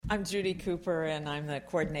I'm Judy Cooper, and I'm the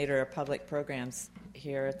coordinator of public programs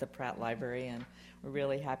here at the Pratt Library, and we're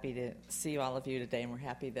really happy to see all of you today, and we're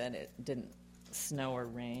happy that it didn't snow or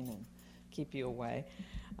rain and keep you away.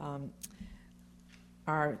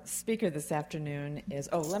 Our speaker this afternoon is,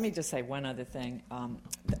 let me just say one other thing.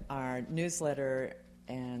 Our newsletter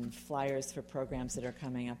and flyers for programs that are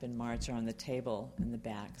coming up in March are on the table in the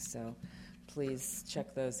back, so please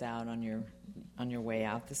check those out on your way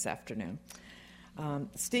out this afternoon.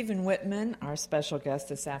 Stephen Whitman, our special guest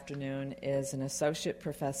this afternoon, is an associate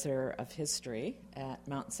professor of history at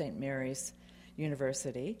Mount St. Mary's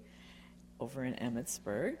University over in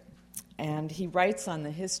Emmitsburg, and he writes on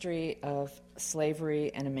the history of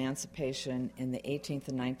slavery and emancipation in the 18th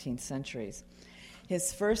and 19th centuries.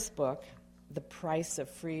 His first book, The Price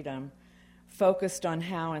of Freedom, focused on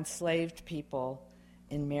how enslaved people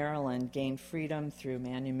in Maryland gained freedom through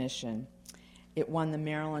manumission. It won the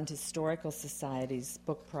Maryland Historical Society's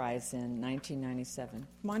book prize in 1997.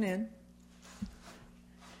 Come on in.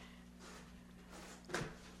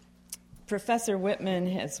 Professor Whitman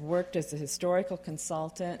has worked as a historical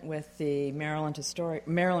consultant with the Maryland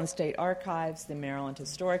State Archives, the Maryland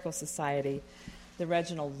Historical Society, the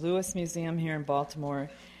Reginald Lewis Museum here in Baltimore,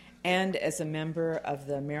 and as a member of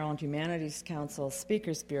the Maryland Humanities Council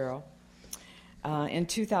Speakers Bureau. In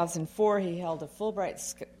 2004, he held a Fulbright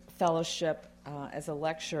Fellowship as a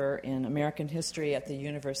lecturer in American history at the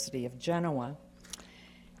University of Genoa.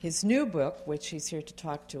 His new book, which he's here to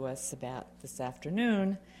talk to us about this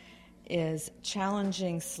afternoon, is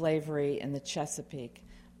Challenging Slavery in the Chesapeake,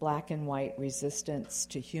 Black and White Resistance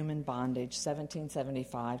to Human Bondage,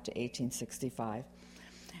 1775 to 1865.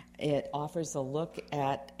 It offers a look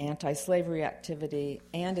at anti-slavery activity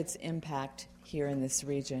and its impact here in this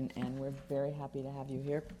region, and we're very happy to have you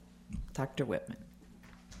here, Dr. Whitman.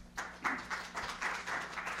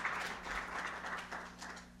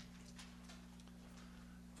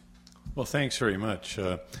 Well, thanks very much.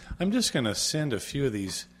 I'm just going to send a few of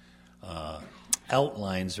these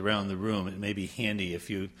outlines around the room. It may be handy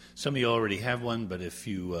if some of you already have one, but if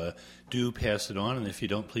you do, pass it on, and if you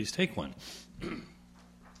don't, please take one.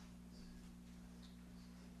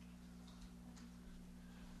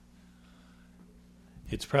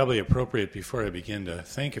 It's probably appropriate before I begin to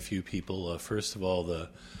thank a few people. First of all, the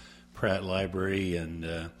Pratt Library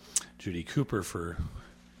and Judy Cooper for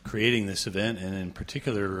creating this event, and in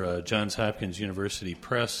particular Johns Hopkins University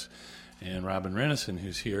Press and Robin Renison,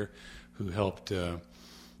 who's here, who helped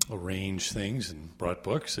arrange things and brought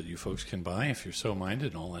books that you folks can buy if you're so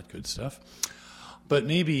minded and all that good stuff. But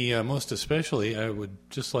maybe most especially, I would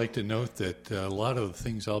just like to note that a lot of the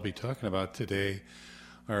things I'll be talking about today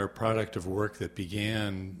are a product of work that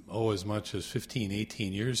began, as much as 15,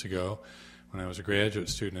 18 years ago when I was a graduate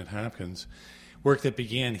student at Hopkins. Work that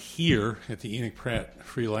began here at the Enoch Pratt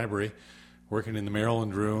Free Library, working in the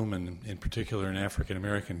Maryland room and in particular in African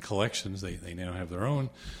American collections. They now have their own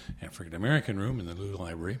African American room in the Lew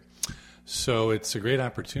Library. So it's a great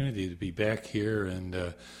opportunity to be back here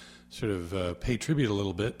and sort of pay tribute a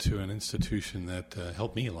little bit to an institution that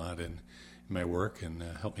helped me a lot in my work and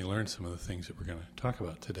helped me learn some of the things that we're going to talk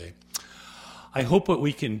about today. I hope what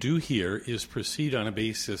we can do here is proceed on a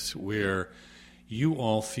basis where you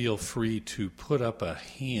all feel free to put up a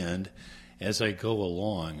hand as I go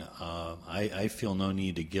along. I feel no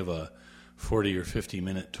need to give a 40 or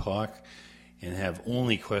 50-minute talk and have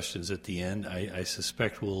only questions at the end. I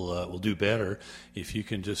suspect we'll do better if you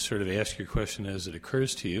can just sort of ask your question as it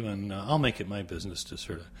occurs to you, and I'll make it my business to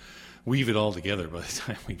sort of weave it all together by the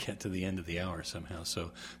time we get to the end of the hour somehow.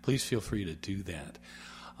 So please feel free to do that.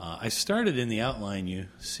 I started in the outline you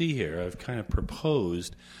see here. I've kind of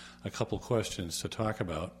proposed a couple questions to talk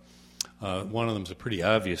about. One of them is a pretty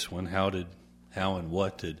obvious one. How and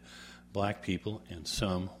what did black people and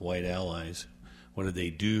some white allies, what did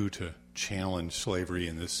they do to challenge slavery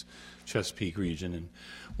in this Chesapeake region? And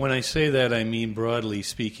when I say that, I mean broadly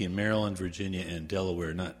speaking Maryland, Virginia, and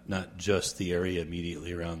Delaware, not just the area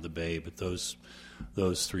immediately around the bay, but those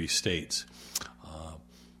three states.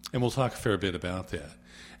 And we'll talk a fair bit about that.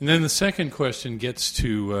 And then the second question gets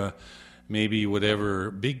to maybe whatever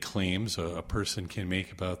big claims a person can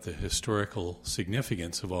make about the historical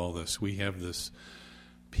significance of all this. We have this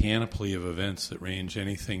panoply of events that range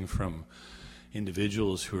anything from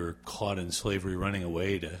individuals who are caught in slavery running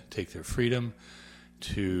away to take their freedom,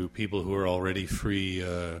 to people who are already free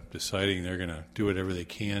deciding they're going to do whatever they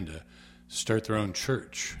can to start their own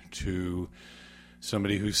church, to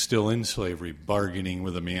somebody who's still in slavery bargaining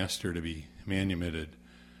with a master to be manumitted,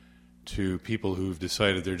 to people who've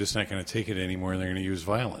decided they're just not going to take it anymore and they're going to use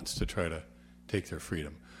violence to try to take their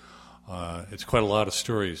freedom. It's quite a lot of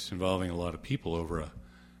stories involving a lot of people over a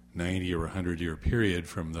 90 or 100-year period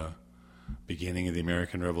from the beginning of the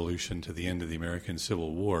American Revolution to the end of the American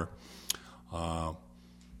Civil War,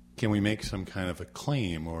 can we make some kind of a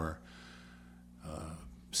claim or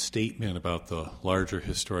statement about the larger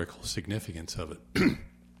historical significance of it?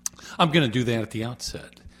 I'm going to do that at the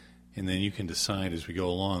outset, and then you can decide as we go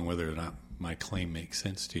along whether or not my claim makes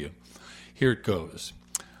sense to you. Here it goes.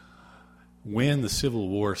 When the Civil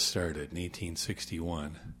War started in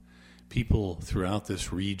 1861, people throughout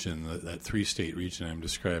this region, that three-state region I'm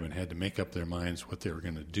describing, had to make up their minds what they were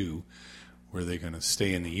going to do. Were they going to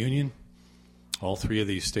stay in the Union? All three of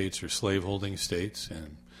these states are slaveholding states,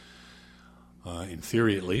 and in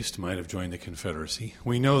theory at least, might have joined the Confederacy.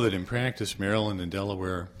 We know that in practice, Maryland and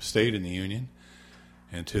Delaware stayed in the Union,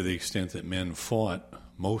 and to the extent that men fought,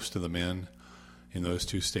 most of the men in those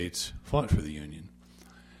two states fought for the Union.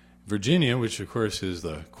 Virginia, which of course is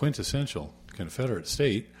the quintessential Confederate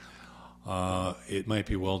state, it might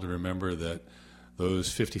be well to remember that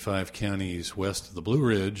those 55 counties west of the Blue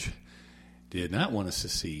Ridge did not want to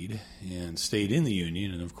secede and stayed in the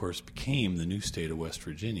Union and, of course, became the new state of West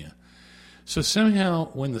Virginia. So somehow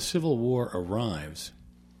when the Civil War arrives,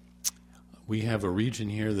 we have a region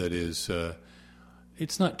here that is,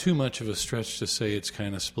 it's not too much of a stretch to say it's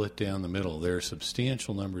kind of split down the middle. There are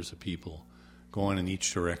substantial numbers of people going in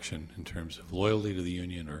each direction in terms of loyalty to the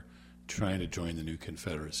Union or trying to join the new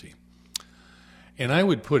Confederacy. And I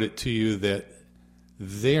would put it to you that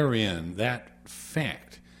therein, that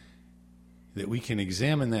fact, that we can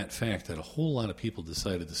examine that fact that a whole lot of people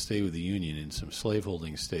decided to stay with the Union in some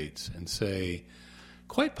slaveholding states and say,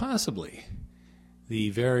 quite possibly, the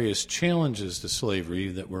various challenges to slavery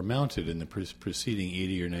that were mounted in the preceding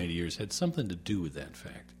 80 or 90 years had something to do with that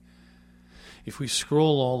fact. If we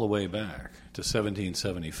scroll all the way back to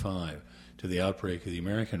 1775, to the outbreak of the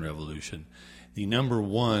American Revolution, the number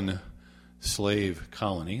one slave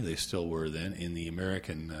colony, they still were then, in the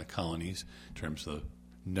American colonies, in terms of the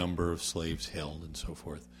number of slaves held and so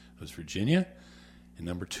forth, was Virginia, and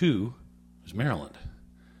number two was Maryland.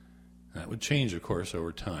 That would change, of course,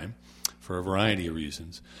 over time for a variety of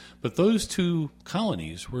reasons. But those two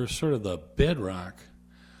colonies were sort of the bedrock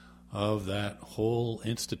of that whole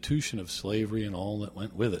institution of slavery and all that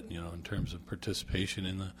went with it, in terms of participation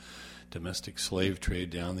in the domestic slave trade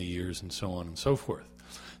down the years and so on and so forth.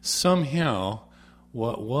 Somehow,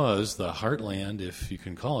 what was the heartland, if you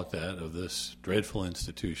can call it that, of this dreadful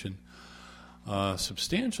institution,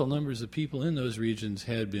 substantial numbers of people in those regions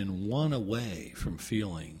had been won away from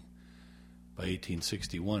feeling, by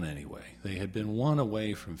 1861 anyway, they had been won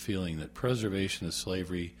away from feeling that preservation of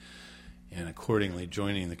slavery and accordingly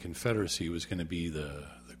joining the Confederacy was going to be the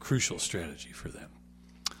crucial strategy for them.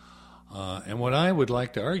 And what I would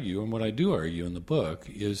like to argue, and what I do argue in the book,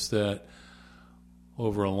 is that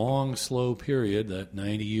over a long, slow period, that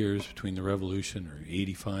 90 years between the Revolution, or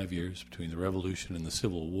 85 years between the Revolution and the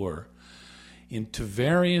Civil War, to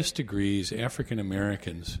various degrees, African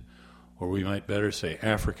Americans, or we might better say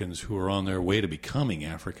Africans who are on their way to becoming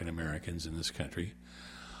African Americans in this country,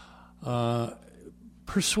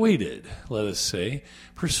 persuaded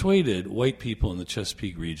white people in the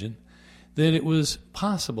Chesapeake region that it was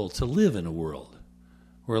possible to live in a world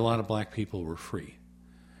where a lot of black people were free,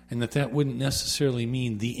 and that wouldn't necessarily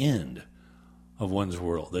mean the end of one's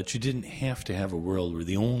world, that you didn't have to have a world where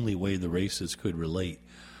the only way the races could relate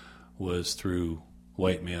was through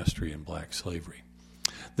white mastery and black slavery.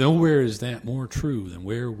 Nowhere is that more true than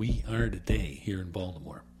where we are today here in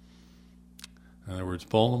Baltimore. In other words,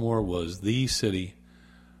 Baltimore was the city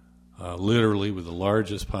literally with the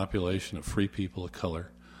largest population of free people of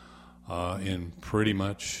color in pretty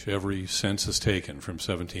much every census taken from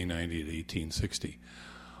 1790 to 1860.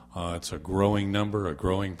 It's a growing number, a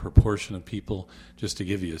growing proportion of people. Just to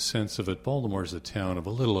give you a sense of it, Baltimore is a town of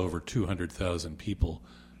a little over 200,000 people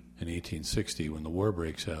in 1860 when the war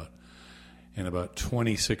breaks out. And about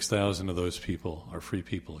 26,000 of those people are free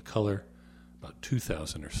people of color, about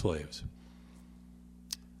 2,000 are slaves.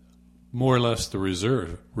 More or less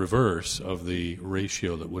the reverse of the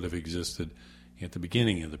ratio that would have existed at the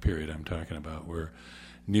beginning of the period I'm talking about, where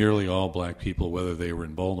nearly all black people, whether they were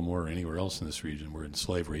in Baltimore or anywhere else in this region, were in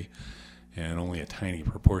slavery, and only a tiny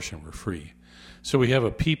proportion were free. So we have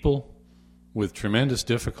a people with tremendous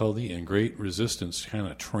difficulty and great resistance kind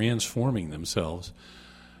of transforming themselves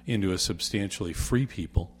into a substantially free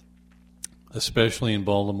people, especially in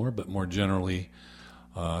Baltimore, but more generally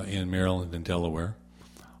in Maryland and Delaware.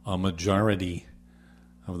 A majority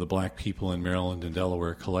of the black people in Maryland and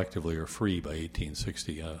Delaware collectively are free by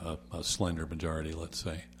 1860, a slender majority, let's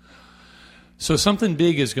say. So something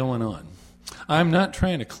big is going on. I'm not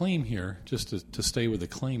trying to claim here, just to stay with the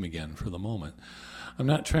claim again for the moment, I'm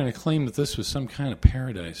not trying to claim that this was some kind of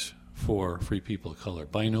paradise for free people of color.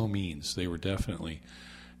 By no means. They were definitely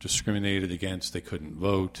discriminated against. They couldn't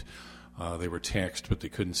vote. They were taxed, but they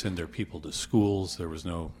couldn't send their people to schools. There was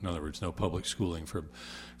no, in other words, no public schooling for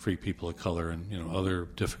free people of color, and other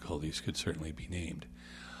difficulties could certainly be named.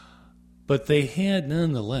 But they had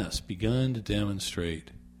nonetheless begun to demonstrate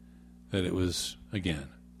that it was, again,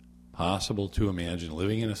 possible to imagine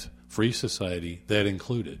living in a free society that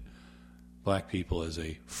included black people as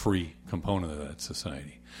a free component of that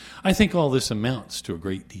society. I think all this amounts to a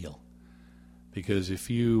great deal, because if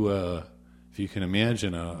you can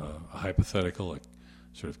imagine a hypothetical,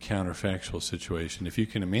 sort of counterfactual situation, if you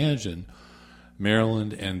can imagine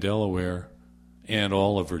Maryland and Delaware and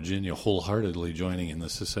all of Virginia wholeheartedly joining in the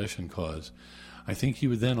secession cause, I think you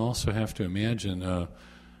would then also have to imagine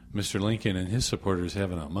Mr. Lincoln and his supporters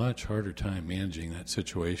having a much harder time managing that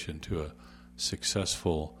situation to a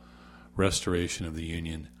successful restoration of the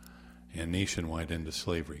Union and nationwide end to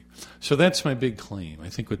slavery. So that's my big claim. I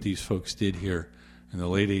think what these folks did here in the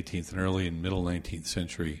late 18th and early and middle 19th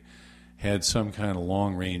century had some kind of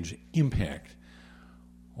long-range impact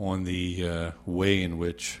on the way in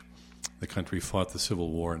which the country fought the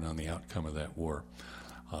Civil War and on the outcome of that war.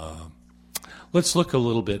 Let's look a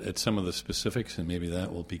little bit at some of the specifics, and maybe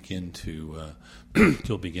that will begin to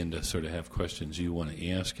you'll begin to sort of have questions you want to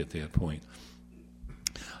ask at that point.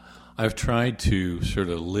 I've tried to sort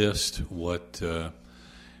of list what the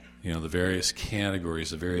various categories,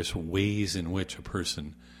 the various ways in which a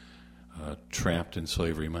person trapped in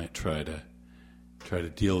slavery might try to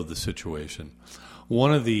deal with the situation.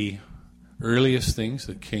 One of the earliest things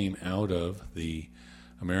that came out of the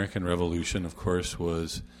American Revolution, of course,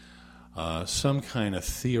 was some kind of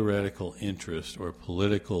theoretical interest or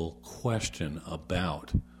political question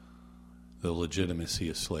about the legitimacy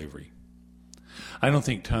of slavery. I don't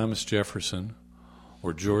think Thomas Jefferson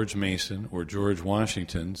or George Mason or George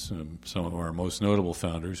Washington, some of our most notable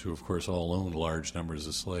founders, who of course all owned large numbers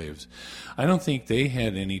of slaves, I don't think they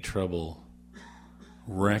had any trouble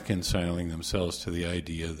reconciling themselves to the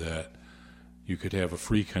idea that you could have a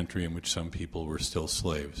free country in which some people were still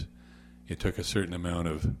slaves. It took a certain amount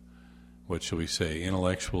of, what shall we say,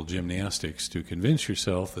 intellectual gymnastics to convince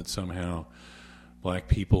yourself that somehow black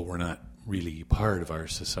people were not really part of our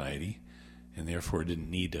society and therefore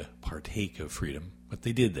didn't need to partake of freedom, but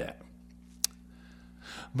they did that.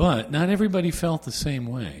 But not everybody felt the same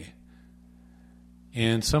way.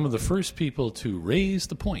 And some of the first people to raise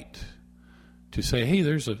the point, to say, hey,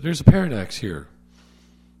 there's a paradox here.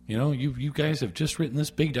 You guys have just written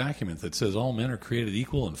this big document that says all men are created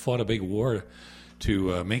equal and fought a big war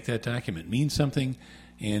to make that document mean something,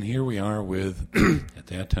 and here we are with, at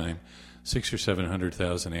that time, 600,000 or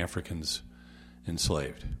 700,000 Africans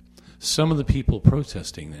enslaved. Some of the people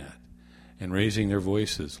protesting that and raising their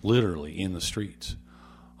voices literally in the streets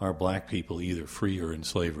are black people either free or in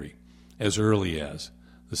slavery as early as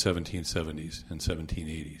the 1770s and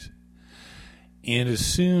 1780s. And as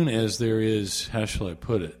soon as there is, how shall I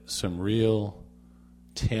put it, some real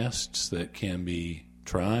tests that can be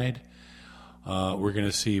tried, we're going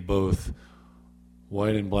to see both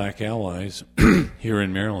white and black allies here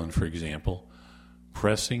in Maryland, for example,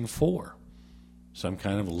 pressing for some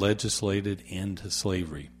kind of legislated end to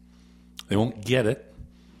slavery. They won't get it,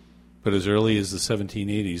 but as early as the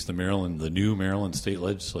 1780s, the new Maryland state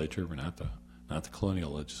legislature, we're not the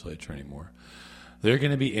colonial legislature anymore, they're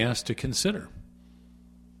going to be asked to consider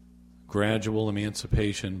gradual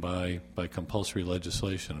emancipation by compulsory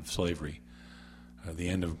legislation of slavery,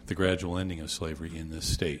 the gradual ending of slavery in this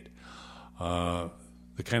state. The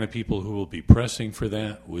kind of people who will be pressing for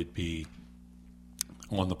that would be,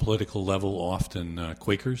 on the political level, often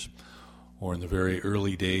Quakers, or in the very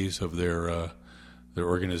early days of their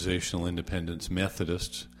organizational independence,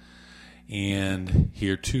 Methodists. And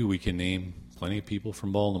here, too, we can name plenty of people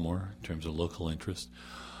from Baltimore in terms of local interest.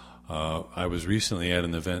 I was recently at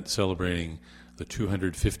an event celebrating the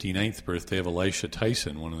 259th birthday of Elisha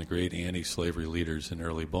Tyson, one of the great anti-slavery leaders in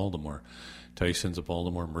early Baltimore. Tyson's a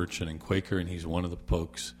Baltimore merchant and Quaker, and he's one of the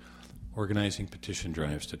folks organizing petition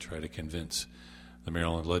drives to try to convince the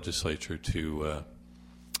Maryland legislature to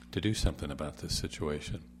do something about this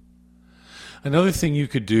situation. Another thing you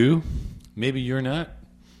could do, maybe you're not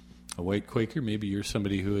a white Quaker, maybe you're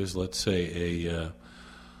somebody who is, let's say,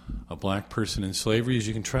 a black person in slavery, is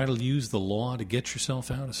you can try to use the law to get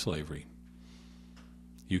yourself out of slavery.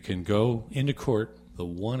 You can go into court, the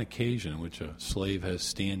one occasion in which a slave has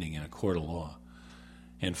standing in a court of law,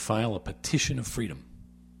 and file a petition of freedom.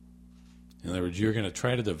 In other words, you're going to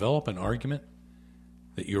try to develop an argument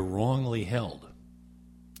that you're wrongly held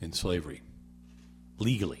in slavery,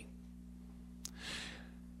 legally.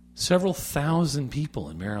 Several thousand people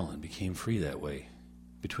in Maryland became free that way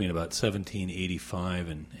between about 1785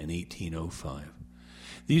 and 1805.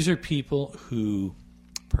 These are people who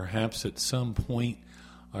perhaps at some point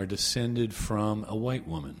are descended from a white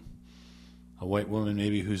woman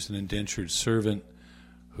maybe who's an indentured servant,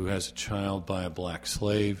 who has a child by a black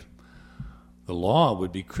slave. The law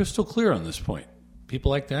would be crystal clear on this point.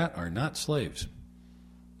 People like that are not slaves.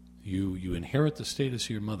 You inherit the status of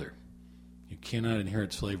your mother. You cannot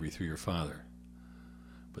inherit slavery through your father.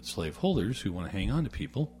 But slaveholders who want to hang on to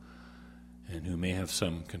people and who may have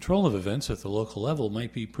some control of events at the local level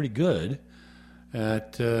might be pretty good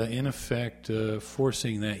at, in effect,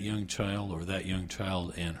 forcing that young child or that young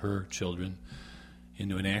child and her children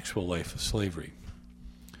into an actual life of slavery.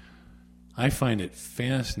 I find it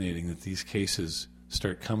fascinating that these cases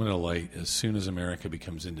start coming to light as soon as America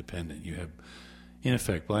becomes independent. You have, in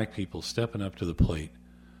effect, black people stepping up to the plate,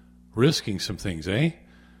 risking some things, eh?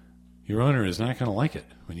 Your owner is not going to like it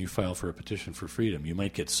when you file for a petition for freedom. You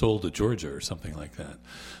might get sold to Georgia or something like that.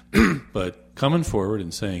 But coming forward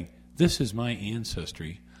and saying, this is my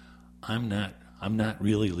ancestry, I'm not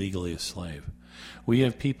really legally a slave. We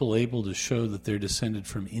have people able to show that they're descended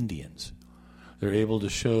from Indians. They're able to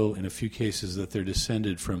show, in a few cases, that they're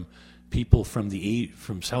descended from people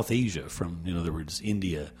from South Asia, from, in other words,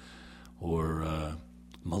 India or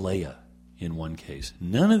Malaya in one case.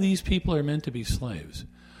 None of these people are meant to be slaves.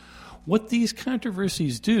 What these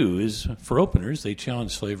controversies do is, for openers, they challenge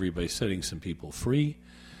slavery by setting some people free,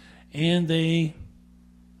 and they,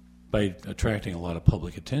 by attracting a lot of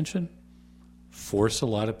public attention, force a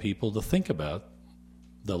lot of people to think about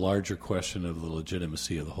the larger question of the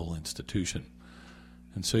legitimacy of the whole institution.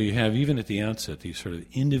 And so you have, even at the outset, these sort of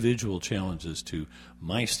individual challenges to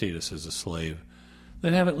my status as a slave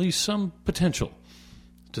that have at least some potential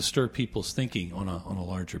to stir people's thinking on a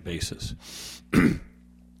larger basis.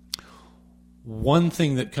 One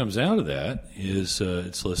thing that comes out of that is,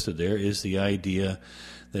 it's listed there, is the idea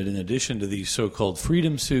that in addition to these so-called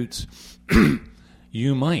freedom suits,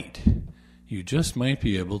 you just might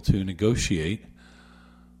be able to negotiate,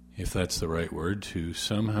 if that's the right word, to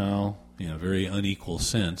somehow, in a very unequal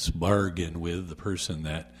sense, bargain with the person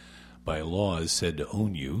that by law is said to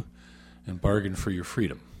own you and bargain for your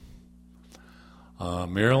freedom.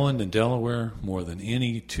 Maryland and Delaware, more than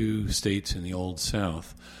any two states in the Old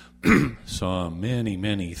South, saw many,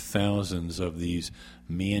 many thousands of these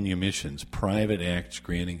manumissions, private acts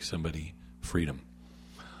granting somebody freedom,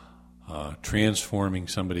 transforming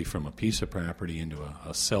somebody from a piece of property into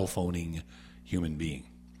a self-owning human being.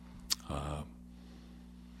 And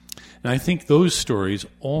I think those stories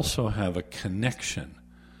also have a connection,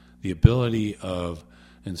 the ability of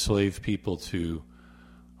enslaved people to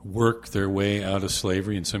work their way out of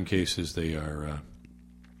slavery. In some cases, they are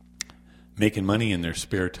making money in their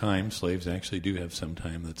spare time. Slaves actually do have some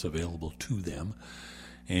time that's available to them.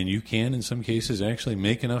 And you can, in some cases, actually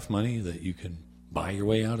make enough money that you can buy your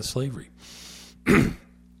way out of slavery.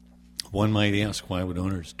 One might ask, why would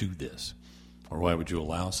owners do this? Or why would you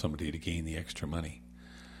allow somebody to gain the extra money?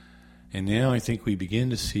 And now I think we begin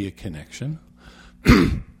to see a connection,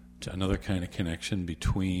 another kind of connection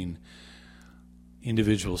between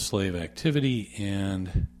individual slave activity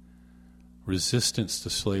and resistance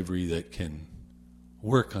to slavery that can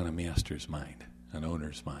work on a master's mind, an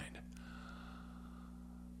owner's mind.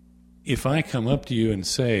 If I come up to you and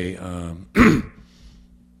say,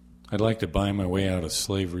 I'd like to buy my way out of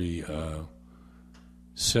slavery,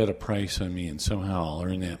 set a price on me, and somehow I'll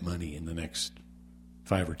earn that money in the next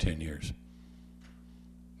 5 or 10 years.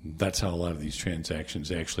 That's how a lot of these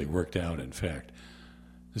transactions actually worked out, in fact.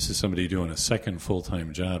 This is somebody doing a second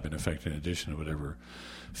full-time job, in effect, in addition to whatever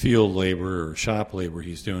field labor or shop labor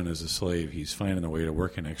he's doing as a slave. He's finding a way to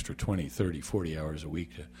work an extra 20, 30, 40 hours a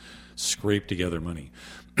week to scrape together money.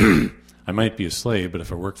 I might be a slave, but if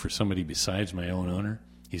I work for somebody besides my own owner,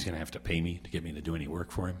 he's going to have to pay me to get me to do any work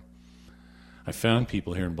for him. I found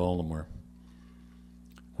people here in Baltimore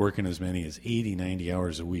working as many as 80, 90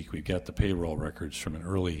 hours a week. We've got the payroll records from an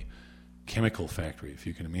early chemical factory, if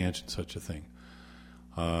you can imagine such a thing.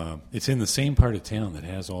 It's in the same part of town that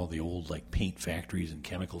has all the old paint factories and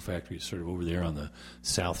chemical factories, sort of over there on the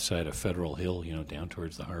south side of Federal Hill, down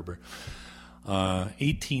towards the harbor.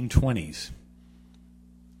 1820s,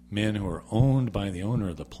 men who are owned by the owner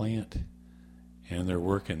of the plant, and they're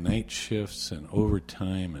working night shifts and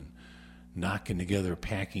overtime and knocking together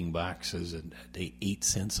packing boxes at 8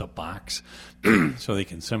 cents a box so they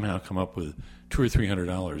can somehow come up with $200 or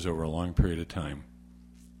 $300 over a long period of time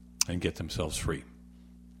and get themselves free.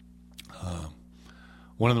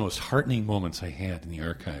 One of the most heartening moments I had in the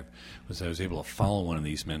archive was I was able to follow one of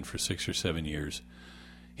these men for 6 or 7 years.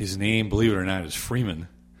 His name, believe it or not, is Freeman.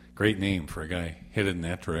 Great name for a guy headed in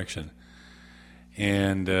that direction.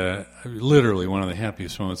 And literally one of the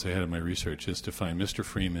happiest moments I had in my research is to find Mr.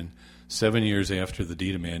 Freeman 7 years after the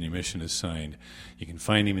deed of manumission is signed. You can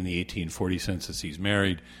find him in the 1840 census. He's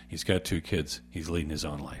married. He's got 2 kids. He's leading his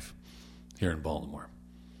own life here in Baltimore.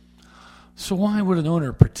 So why would an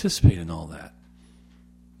owner participate in all that?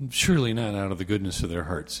 Surely not out of the goodness of their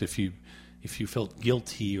hearts. If you felt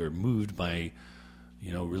guilty or moved by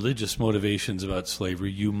religious motivations about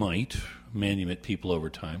slavery, you might manumit people over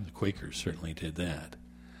time. The Quakers certainly did that.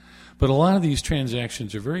 But a lot of these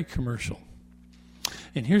transactions are very commercial.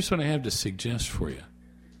 And here's what I have to suggest for you.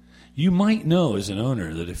 You might know as an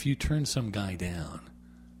owner that if you turn some guy down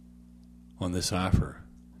on this offer,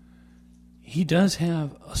 he does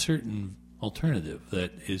have a certain alternative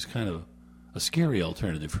that is kind of a scary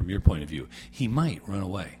alternative from your point of view. He might run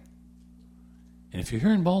away. And if you're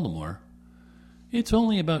here in Baltimore, it's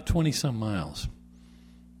only about 20-some miles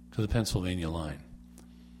to the Pennsylvania line.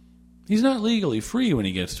 He's not legally free when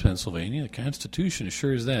he gets to Pennsylvania. The Constitution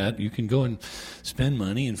assures that. You can go and spend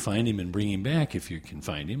money and find him and bring him back if you can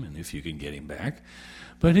find him and if you can get him back.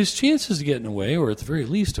 But his chances of getting away, or at the very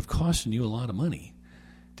least of costing you a lot of money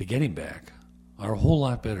to get him back, are a whole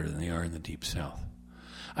lot better than they are in the Deep South.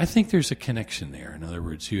 I think there's a connection there. In other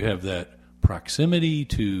words, you have that proximity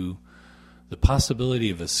to the possibility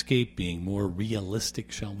of escape being more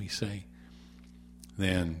realistic, shall we say,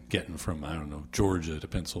 than getting from, Georgia to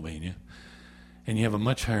Pennsylvania. And you have a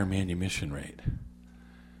much higher manumission rate.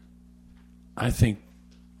 I think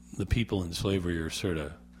the people in slavery are sort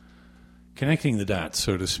of connecting the dots,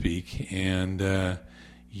 so to speak, and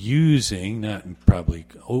using, not probably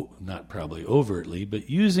overtly, but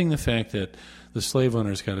using the fact that the slave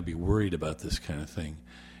owner's got to be worried about this kind of thing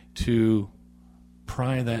to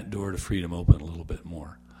pry that door to freedom open a little bit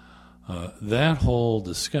more. That whole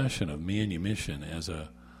discussion of manumission as an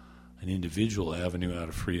individual avenue out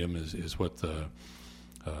of freedom is what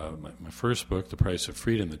my first book, The Price of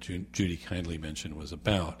Freedom, that Judy kindly mentioned, was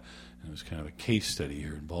about. And it was kind of a case study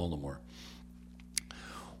here in Baltimore.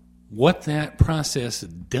 What that process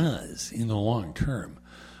does in the long term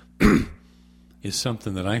is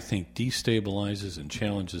something that I think destabilizes and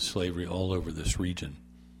challenges slavery all over this region.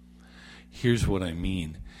 Here's what I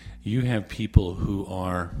mean. You have people who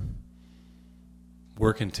are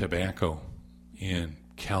working tobacco in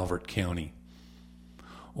Calvert County,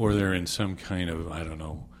 or they're in some kind of,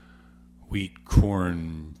 wheat,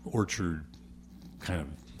 corn, orchard kind of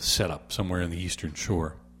setup somewhere in the Eastern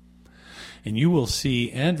Shore. And you will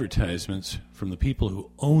see advertisements from the people who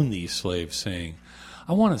own these slaves saying,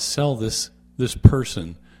 I want to sell this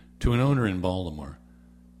person to an owner in Baltimore.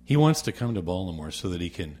 He wants to come to Baltimore so that he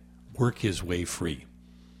can work his way free.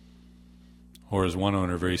 Or as one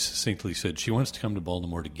owner very succinctly said, she wants to come to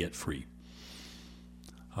Baltimore to get free.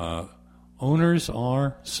 Owners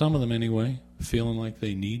are, some of them anyway, feeling like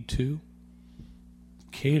they need to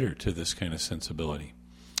cater to this kind of sensibility.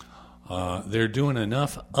 They're doing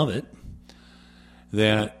enough of it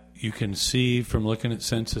that you can see from looking at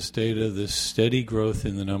census data this steady growth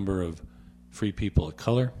in the number of free people of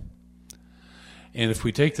color. And if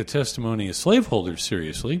we take the testimony of slaveholders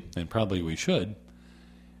seriously, and probably we should,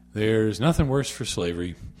 there's nothing worse for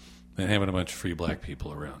slavery than having a bunch of free black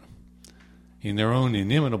people around. In their own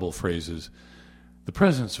inimitable phrases, the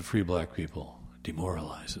presence of free black people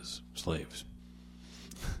demoralizes slaves.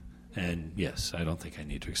 And yes, I don't think I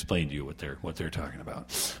need to explain to you what they're talking about.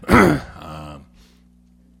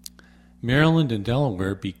 Maryland and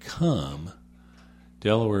Delaware become,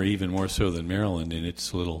 Delaware even more so than Maryland in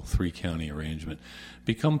its little 3-county arrangement,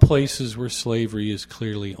 become places where slavery is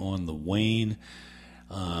clearly on the wane.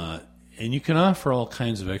 And you can offer all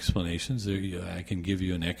kinds of explanations. I can give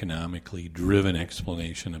you an economically driven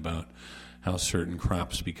explanation about how certain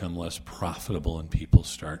crops become less profitable and people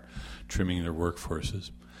start trimming their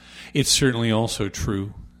workforces. It's certainly also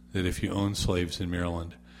true that if you own slaves in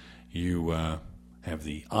Maryland, you have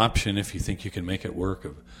the option, if you think you can make it work,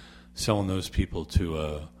 of selling those people to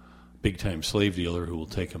a big-time slave dealer who will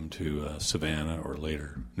take them to Savannah or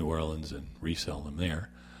later New Orleans and resell them there.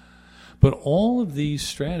 But all of these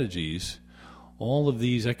strategies, all of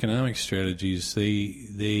these economic strategies,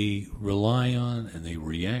 they rely on and they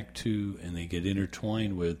react to and they get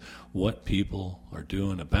intertwined with what people are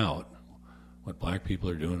doing about, what black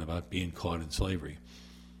people are doing about being caught in slavery.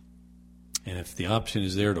 And if the option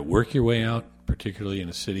is there to work your way out, particularly in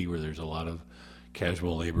a city where there's a lot of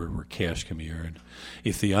casual labor where cash can be earned,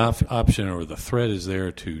 if the option or the threat is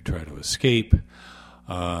there to try to escape,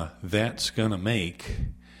 that's going to make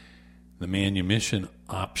the manumission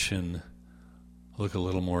option look a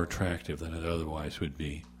little more attractive than it otherwise would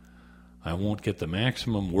be. I won't get the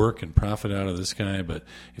maximum work and profit out of this guy, but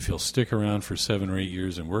if he'll stick around for 7 or 8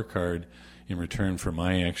 years and work hard in return for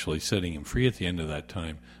my actually setting him free at the end of that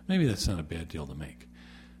time, maybe that's not a bad deal to make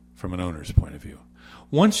from an owner's point of view.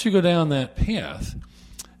 Once you go down that path,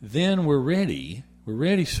 then we're ready,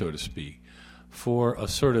 so to speak, for a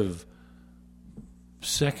sort of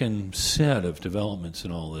second set of developments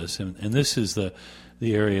in all this. And this is the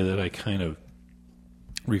area that I kind of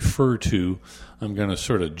refer to. I'm going to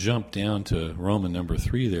sort of jump down to Roman number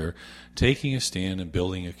 3 there, taking a stand and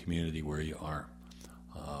building a community where you are.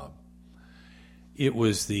 It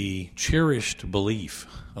was the cherished belief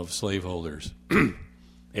of slaveholders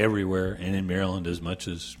everywhere, and in Maryland as much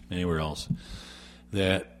as anywhere else,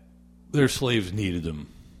 that their slaves needed them,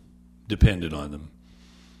 depended on them,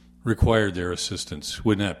 required their assistance,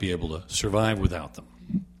 would not be able to survive without them.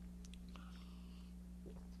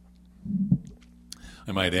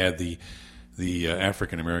 I might add the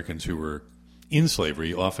African Americans who were in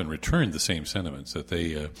slavery often returned the same sentiments, that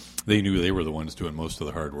they knew they were the ones doing most of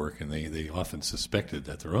the hard work, and they often suspected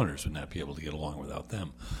that their owners would not be able to get along without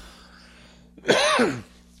them.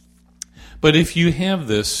 But if you have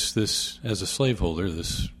this as a slaveholder,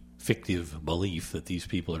 this fictive belief that these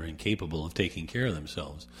people are incapable of taking care of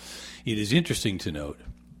themselves, it is interesting to note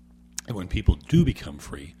that when people do become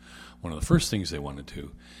free, one of the first things they want to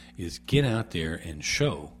do is get out there and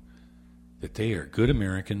show that they are good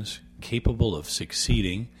Americans, capable of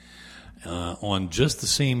succeeding on just the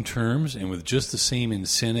same terms and with just the same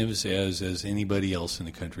incentives as anybody else in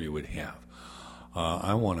the country would have.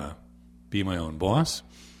 I want to be my own boss.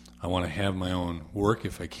 I want to have my own work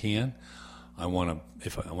if I can. I want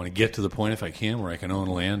to get to the point, if I can, where I can own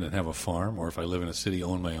land and have a farm, or if I live in a city,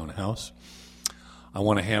 own my own house. I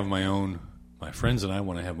want to have my friends and I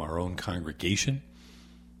want to have our own congregation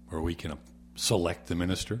where we can select the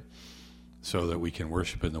minister so that we can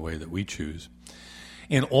worship in the way that we choose.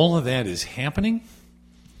 And all of that is happening,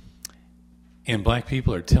 and black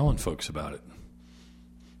people are telling folks about it,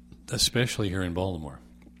 especially here in Baltimore.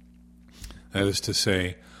 That is to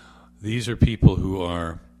say, these are people who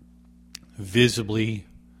are visibly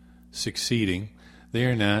succeeding. They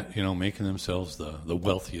are not, making themselves the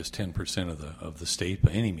wealthiest 10% of the state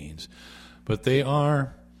by any means, but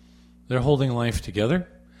they're holding life together.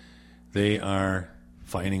 They are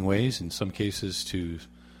finding ways, in some cases, to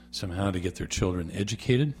somehow to get their children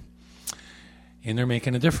educated, and they're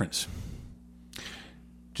making a difference.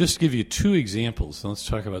 Just to give you 2 examples, let's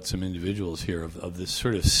talk about some individuals here of this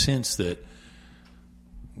sort of sense that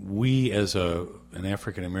we as an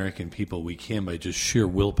African-American people, we can, by just sheer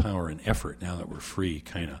willpower and effort, now that we're free,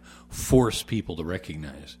 kind of force people to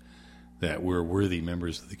recognize that we're worthy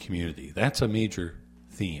members of the community. That's a major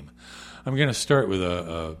theme. I'm going to start with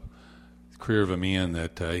a career of a man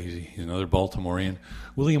that he's another Baltimorean,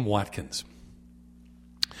 William Watkins.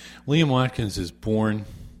 William Watkins is born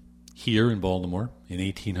here in Baltimore in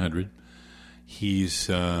 1800. He's,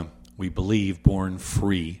 we believe, born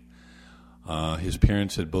free. His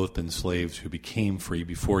parents had both been slaves who became free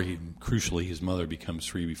before crucially, his mother becomes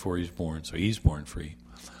free before he's born, so he's born free.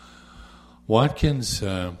 Watkins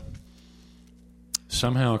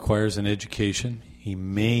somehow acquires an education.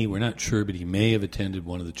 We're not sure, but he may have attended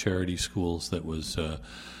one of the charity schools that was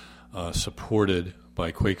supported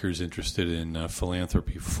by Quakers interested in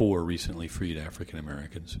philanthropy for recently freed African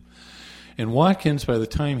Americans. And Watkins, by the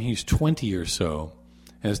time he's 20 or so,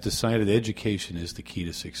 has decided education is the key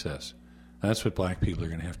to success. That's what black people are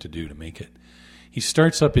going to have to do to make it. He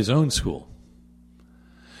starts up his own school.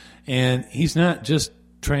 And he's not just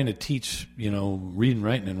trying to teach, reading,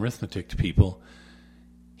 writing, and arithmetic to people.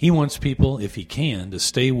 He wants people, if he can, to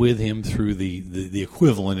stay with him through the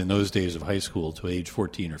equivalent in those days of high school to age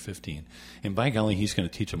 14 or 15. And by golly, he's going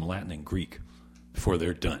to teach them Latin and Greek before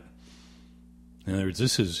they're done. In other words,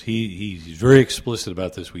 he's very explicit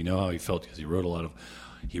about this. We know how he felt because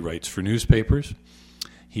he writes for newspapers.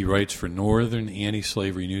 He writes for northern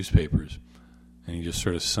anti-slavery newspapers. And he just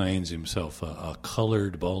sort of signs himself a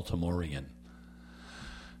colored Baltimorean.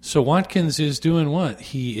 So Watkins is doing what?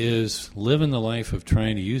 He is living the life of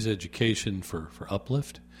trying to use education for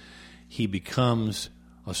uplift. He becomes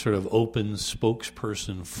a sort of open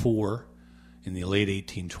spokesperson for, in the late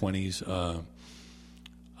 1820s,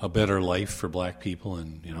 a better life for black people.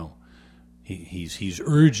 And, he's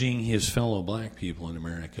urging his fellow black people in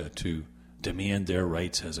America to demand their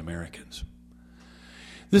rights as Americans.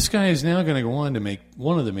 This guy is now going to go on to make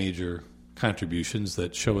one of the major contributions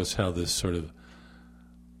that show us how this sort of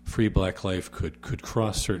free black life could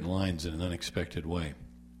cross certain lines in an unexpected way.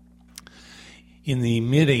 In the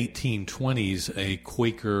mid-1820s, a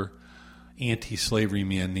Quaker anti-slavery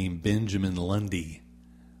man named Benjamin Lundy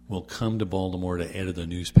will come to Baltimore to edit a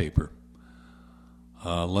newspaper.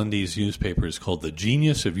 Lundy's newspaper is called The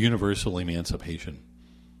Genius of Universal Emancipation.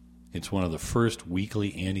 It's one of the first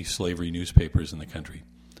weekly anti-slavery newspapers in the country.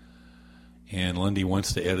 And Lundy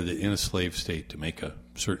wants to edit it in a slave state to make a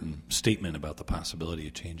certain statement about the possibility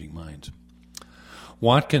of changing minds.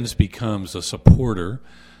 Watkins becomes a supporter.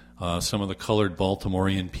 Some of the colored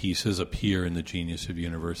Baltimorean pieces appear in The Genius of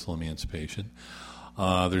Universal Emancipation.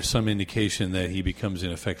 There's some indication that he becomes,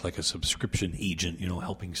 in effect, like a subscription agent,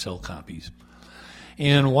 helping sell copies.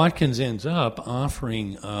 And Watkins ends up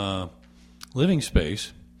offering living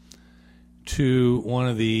space to one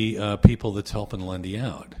of the people that's helping Lundy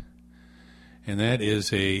out. And that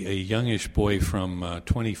is a youngish boy from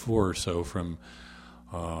 24 or so from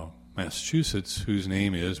Massachusetts, whose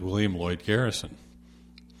name is William Lloyd Garrison.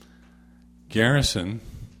 Garrison,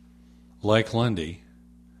 like Lundy,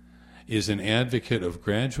 is an advocate of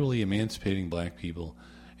gradually emancipating black people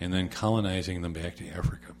and then colonizing them back to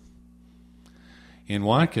Africa. In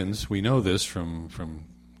Watkins, we know this from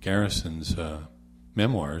Garrison's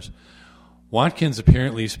memoirs, Watkins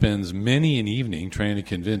apparently spends many an evening trying to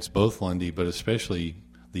convince both Lundy, but especially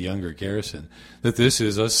the younger Garrison, that this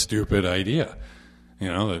is a stupid idea.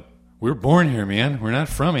 That we're born here, man. We're not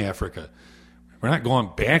from Africa. We're not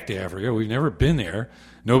going back to Africa. We've never been there.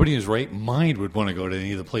 Nobody in his right mind would want to go to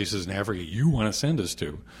any of the places in Africa you want to send us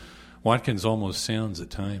to. Watkins almost sounds at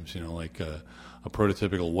times, like a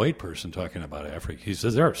prototypical white person talking about Africa. He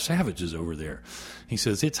says, there are savages over there. He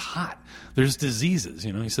says, it's hot. There's diseases.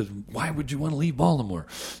 He says, why would you want to leave Baltimore?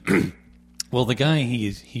 Well, the guy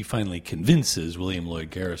he finally convinces, William Lloyd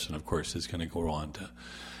Garrison, of course, is going to go on to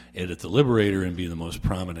edit The Liberator and be the most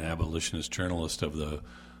prominent abolitionist journalist of the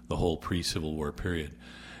whole pre-Civil War period.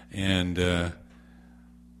 And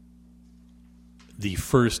the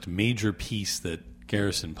first major piece that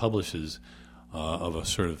Garrison publishes of a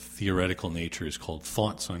sort of theoretical nature is called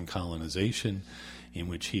Thoughts on Colonization, in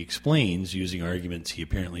which he explains, using arguments he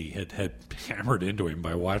apparently had hammered into him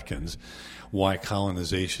by Watkins, why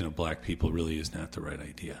colonization of black people really is not the right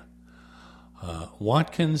idea.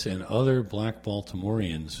 Watkins and other black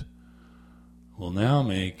Baltimoreans will now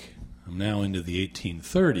make, now into the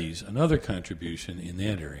 1830s, another contribution in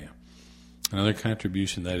that area. Another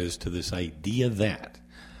contribution, that is, to this idea that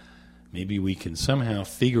maybe we can somehow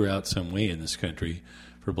figure out some way in this country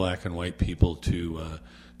for black and white people to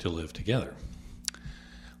live together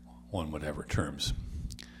on whatever terms.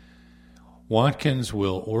 Watkins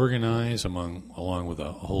will organize, along with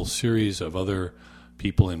a whole series of other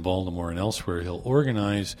people in Baltimore and elsewhere, he'll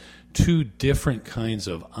organize two different kinds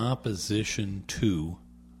of opposition to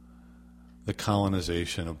the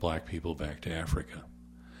colonization of black people back to Africa.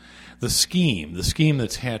 The scheme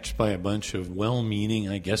that's hatched by a bunch of well-meaning,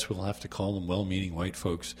 I guess we'll have to call them well-meaning white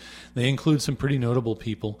folks, they include some pretty notable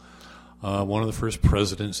people. One of the first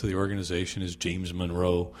presidents of the organization is James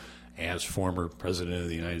Monroe, as former president of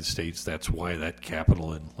the United States. That's why that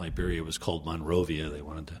capital in Liberia was called Monrovia. They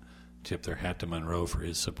wanted to tip their hat to Monroe for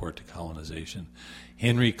his support to colonization.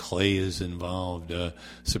 Henry Clay is involved.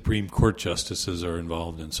 Supreme Court justices are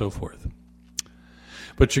involved, and so forth.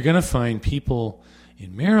 But you're going to find people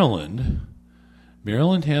in Maryland.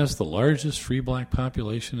 Maryland has the largest free black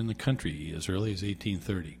population in the country as early as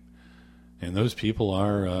 1830. And those people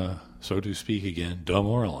are, so to speak again,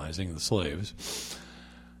 demoralizing the slaves.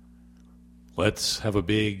 Let's have a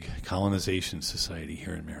big colonization society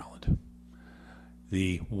here in Maryland.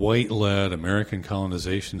 The white-led American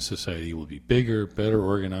Colonization Society will be bigger, better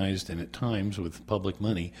organized, and at times, with public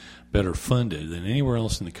money, better funded than anywhere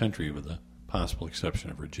else in the country, with the possible exception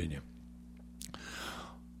of Virginia.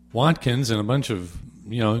 Watkins and a bunch of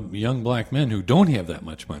young black men who don't have that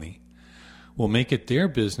much money will make it their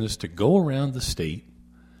business to go around the state,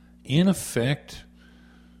 in effect,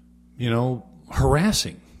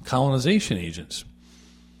 harassing colonization agents.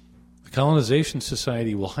 The Colonization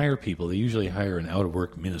Society will hire people. They usually hire an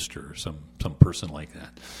out-of-work minister or some person like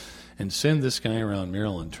that, and send this guy around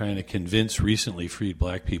Maryland trying to convince recently freed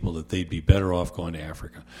black people that they'd be better off going to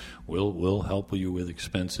Africa. We'll help you with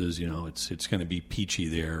expenses. It's going to be peachy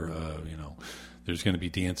there. There's going to be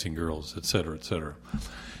dancing girls, et cetera, et cetera.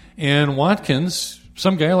 And Watkins,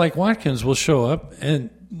 some guy like Watkins, will show up and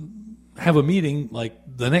have a meeting like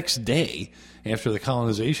the next day after the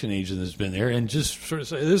colonization agent has been there, and just sort of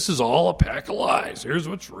say, this is all a pack of lies. Here's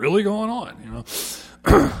what's really going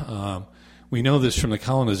on. We know this from the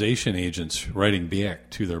colonization agents writing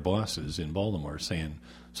back to their bosses in Baltimore saying,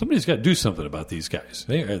 somebody's got to do something about these guys.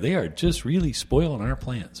 They are just really spoiling our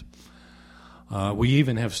plans. We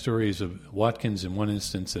even have stories of Watkins in one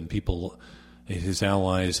instance and people his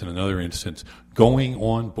allies in another instance, going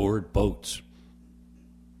on board boats.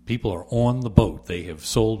 People are on the boat. They have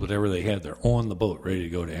sold whatever they had. They're on the boat, ready to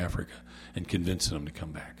go to Africa, and convincing them to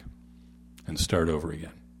come back and start over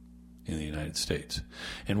again in the United States.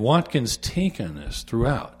 And Watkins' take on this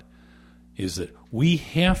throughout is that we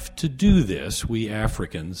have to do this, we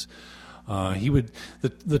Africans.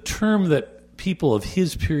 The term that people of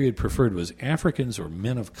his period preferred was Africans or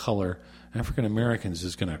men of color. African Americans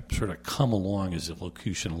is going to sort of come along as a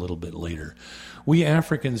locution a little bit later. We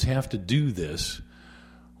Africans have to do this,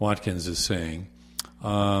 Watkins is saying,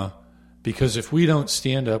 because if we don't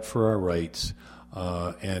stand up for our rights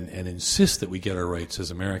and insist that we get our rights as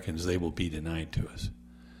Americans, they will be denied to us.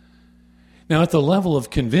 Now, at the level of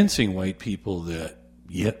convincing white people that,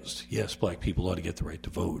 yes, black people ought to get the right to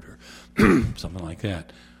vote or something like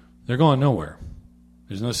that, they're going nowhere.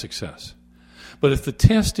 There's no success. But if the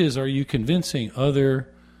test is, are you convincing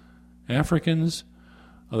other Africans,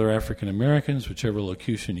 other African Americans, whichever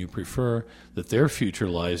locution you prefer, that their future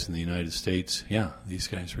lies in the United States, yeah, these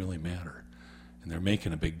guys really matter. And they're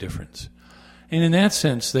making a big difference. And in that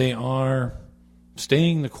sense, they are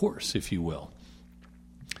staying the course, if you will.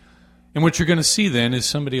 And what you're going to see then is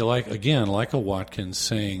somebody like a Watkins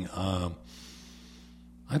saying,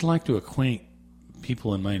 I'd like to acquaint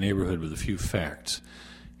people in my neighborhood with a few facts.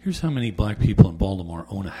 Here's how many black people in Baltimore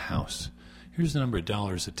own a house. Here's the number of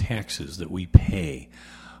dollars of taxes that we pay.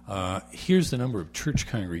 Here's the number of church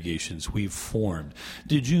congregations we've formed.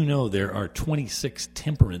 Did you know there are 26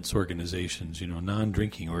 temperance organizations,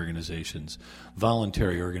 non-drinking organizations,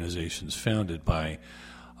 voluntary organizations founded by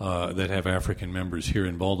that have African members here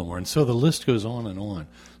in Baltimore? And so the list goes on,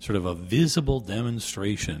 sort of a visible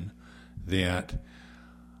demonstration that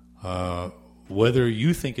whether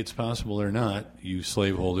you think it's possible or not, you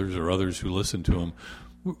slaveholders or others who listen to them,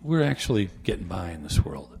 we're actually getting by in this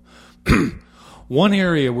world. One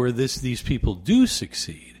area where these people do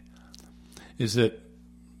succeed is that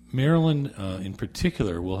Maryland, in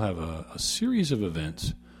particular, will have a series of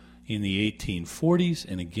events in the 1840s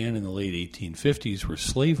and again in the late 1850s where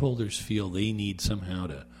slaveholders feel they need somehow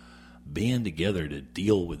to band together to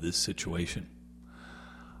deal with this situation.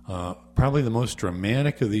 Probably the most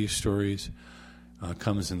dramatic of these stories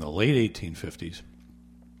comes in the late 1850s.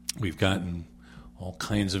 We've gotten all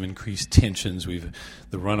kinds of increased tensions.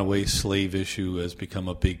 The runaway slave issue has become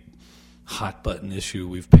a big hot-button issue.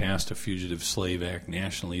 We've passed a Fugitive Slave Act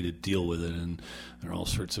nationally to deal with it, and there are all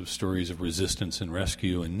sorts of stories of resistance and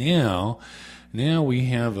rescue. And now we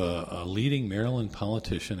have a leading Maryland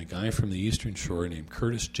politician, a guy from the Eastern Shore named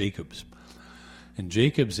Curtis Jacobs. And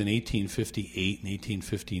Jacobs in 1858 and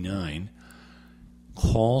 1859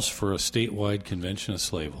 calls for a statewide convention of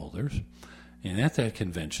slaveholders, and at that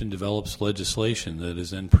convention develops legislation that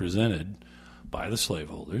is then presented by the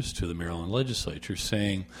slaveholders to the Maryland legislature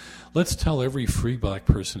saying, let's tell every free black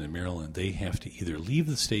person in Maryland they have to either leave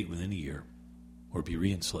the state within a year or be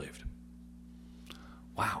re-enslaved.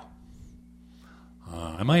 Wow.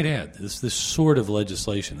 I might add, this sort of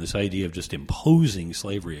legislation, this idea of just imposing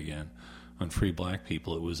slavery again on free black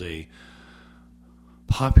people, it was a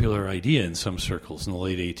popular idea in some circles in the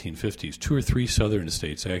late 1850s. 2 or 3 southern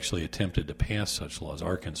states actually attempted to pass such laws.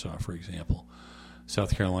 Arkansas, for example.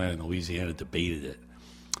 South Carolina and Louisiana debated it.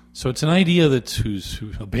 So it's an idea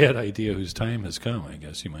a bad idea whose time has come, I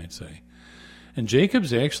guess you might say. And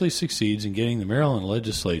Jacobs actually succeeds in getting the Maryland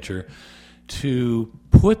legislature to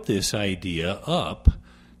put this idea up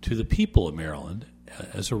to the people of Maryland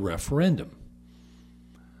as a referendum.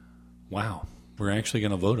 Wow, we're actually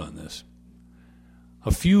going to vote on this.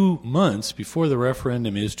 A few months before the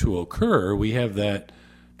referendum is to occur, we have that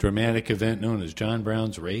dramatic event known as John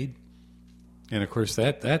Brown's Raid. And, of course,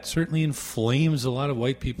 that certainly inflames a lot of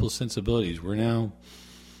white people's sensibilities. We're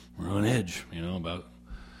on edge, about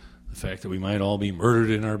the fact that we might all be murdered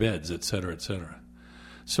in our beds, et cetera, et cetera.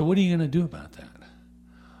 So what are you going to do about that?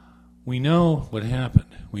 We know what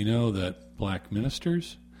happened. We know that black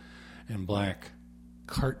ministers and black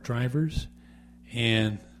cart drivers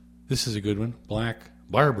and, this is a good one, black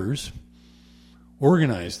barbers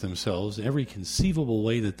organized themselves in every conceivable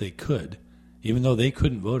way that they could, even though they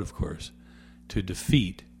couldn't vote, of course, to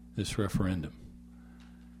defeat this referendum.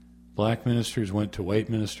 Black ministers went to white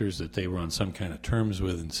ministers that they were on some kind of terms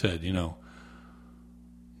with and said, you know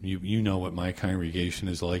what my congregation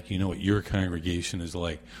is like, you know what your congregation is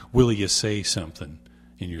like. Will you say something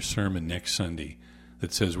in your sermon next Sunday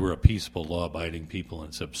that says we're a peaceable, law-abiding people and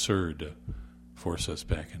it's absurd to force us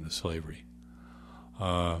back into slavery?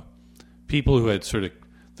 People who had sort of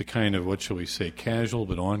the kind of, what shall we say, casual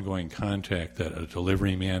but ongoing contact that a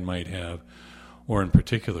delivery man might have, or in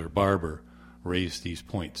particular, barber, raised these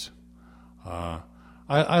points.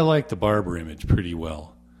 I like the barber image pretty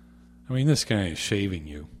well. I mean, this guy is shaving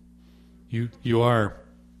you. You are,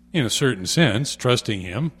 in a certain sense, trusting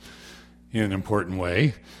him in an important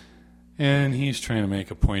way. And he's trying to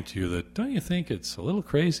make a point to you that, don't you think it's a little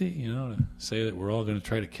crazy, to say that we're all going to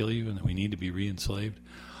try to kill you and that we need to be re-enslaved?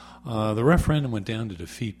 The referendum went down to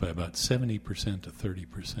defeat by about 70% to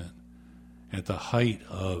 30% at the height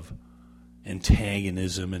of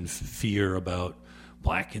antagonism and fear about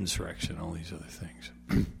black insurrection, all these other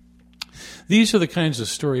things. These are the kinds of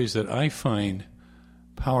stories that I find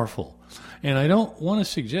powerful. And I don't want to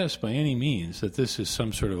suggest by any means that this is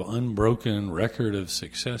some sort of unbroken record of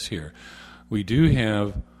success here. We do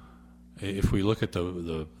have, if we look at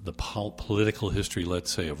the political history,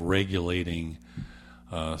 let's say, of regulating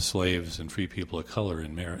slaves and free people of color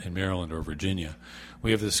in Maryland or Virginia,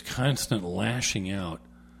 we have this constant lashing out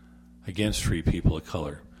against free people of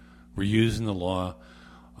color. We're using the law,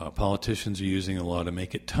 politicians are using the law to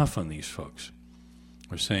make it tough on these folks.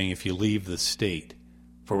 We're saying if you leave the state,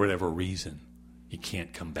 for whatever reason, you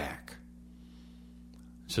can't come back.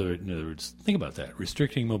 So, in other words, think about that.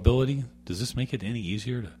 Restricting mobility, does this make it any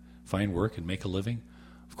easier to find work and make a living?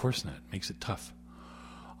 Of course not. It makes it tough.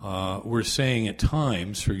 We're saying at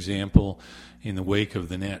times, for example, in the wake of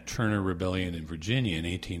the Nat Turner Rebellion in Virginia in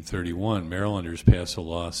 1831, Marylanders passed a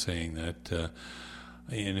law saying that,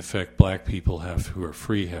 in effect, black people who are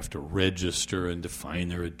free have to register and define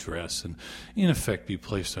their address and, in effect, be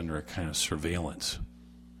placed under a kind of surveillance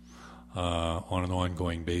on an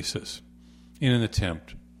ongoing basis in an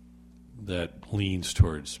attempt that leans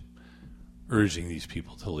towards urging these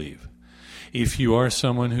people to leave. If you are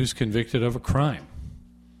someone who's convicted of a crime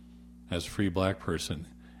as a free black person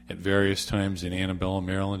at various times in antebellum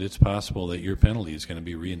Maryland, it's possible that your penalty is going to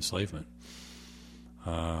be re-enslavement.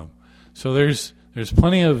 So there's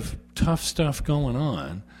plenty of tough stuff going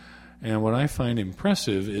on, and what I find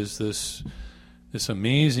impressive is this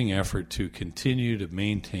amazing effort to continue to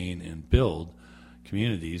maintain and build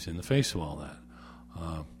communities in the face of all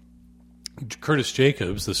that. Curtis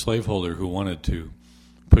Jacobs, the slaveholder who wanted to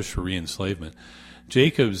push for re-enslavement,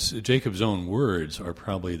 Jacobs' own words are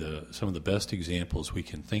probably some of the best examples we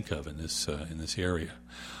can think of in this area.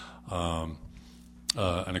 An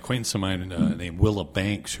acquaintance of mine named Willa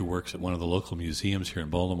Banks, who works at one of the local museums here in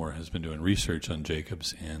Baltimore, has been doing research on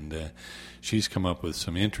Jacobs, and she's come up with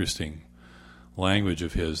some interesting language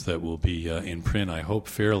of his that will be in print, I hope,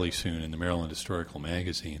 fairly soon in the Maryland Historical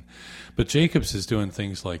Magazine. But Jacobs is doing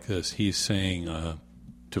things like this. He's saying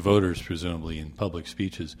to voters, presumably in public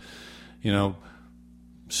speeches,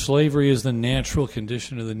 slavery is the natural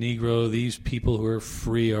condition of the Negro. These people who are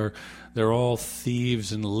free they're all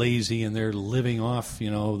thieves and lazy, and they're living off,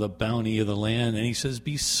 the bounty of the land. And he says,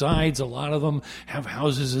 besides, a lot of them have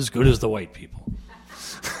houses as good as the white people.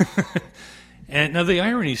 And now the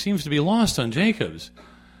irony seems to be lost on Jacobs,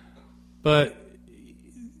 but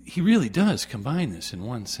he really does combine this in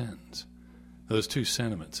one sentence, those two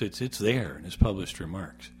sentiments. It's there in his published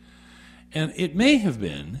remarks. And it may have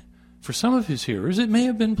been, for some of his hearers, it may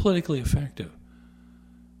have been politically effective.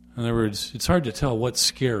 In other words, it's hard to tell what's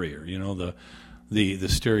scarier, the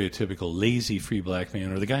stereotypical lazy free black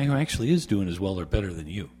man or the guy who actually is doing as well or better than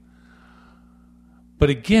you. But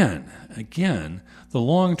again, the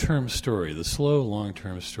long-term story, the slow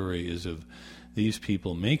long-term story is of these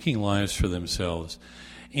people making lives for themselves.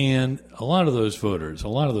 And a lot of those voters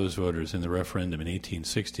in the referendum in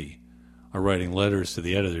 1860 are writing letters to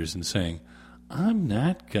the editors and saying, I'm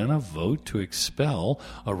not going to vote to expel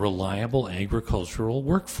a reliable agricultural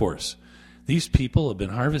workforce. These people have been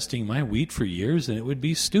harvesting my wheat for years, and it would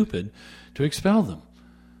be stupid to expel them.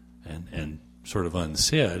 And sort of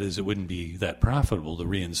unsaid is it wouldn't be that profitable to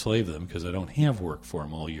re-enslave them because I don't have work for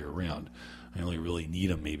them all year round. I only really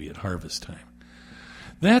need them maybe at harvest time.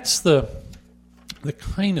 That's the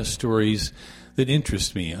kind of stories that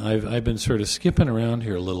interest me. I've been sort of skipping around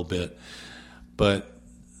here a little bit, but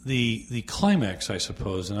the climax, I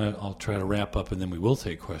suppose, and I'll try to wrap up and then we will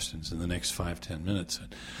take questions in the next 5-10 minutes.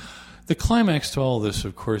 The climax to all this,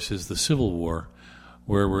 of course, is the Civil War,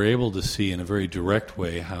 where we're able to see in a very direct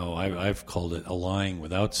way how I've called it allying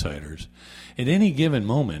with outsiders. At any given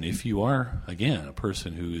moment, if you are, again, a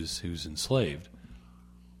person who's enslaved,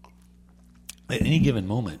 at any given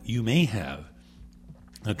moment, you may have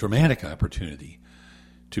a dramatic opportunity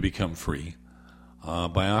to become free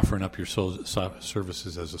by offering up your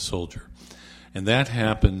services as a soldier. And that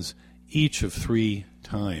happens each of 3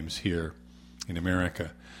 times here in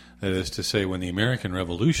America. That is to say, when the American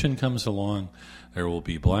Revolution comes along, there will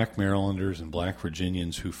be black Marylanders and black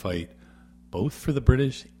Virginians who fight both for the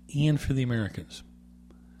British and for the Americans.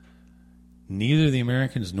 neither the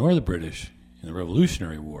Americans nor the British in the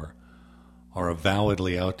Revolutionary War are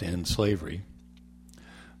avowedly out to end slavery,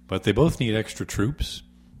 but they both need extra troops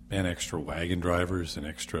and extra wagon drivers and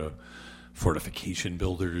extra fortification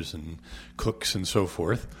builders and cooks and so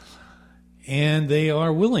forth. And they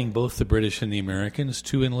are willing, both the British and the Americans,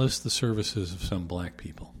 to enlist the services of some black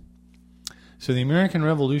people. So the American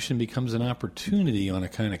Revolution becomes an opportunity on a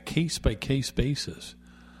kind of case-by-case basis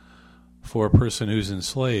for a person who's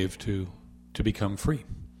enslaved to become free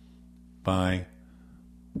by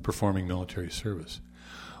performing military service.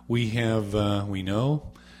 We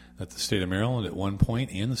know that the state of Maryland at one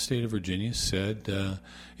point and the state of Virginia said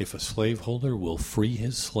if a slaveholder will free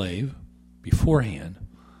his slave beforehand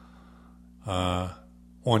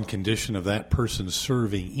on condition of that person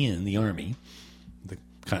serving in the Army, the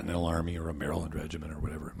Continental Army or a Maryland regiment or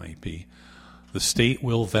whatever it might be, the state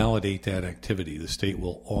will validate that activity. The state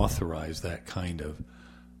will authorize that kind of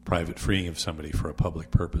private freeing of somebody for a public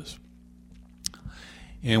purpose.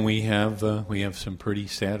 And we have some pretty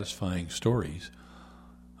satisfying stories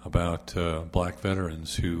about black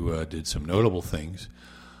veterans who did some notable things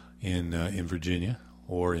in Virginia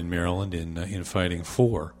or in Maryland in fighting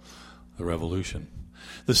for the Revolution.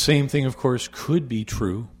 The same thing, of course, could be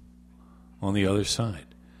true on the other side.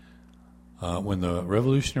 When the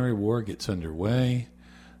Revolutionary War gets underway,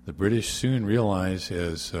 the British soon realize,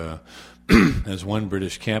 as one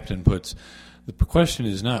British captain puts, the question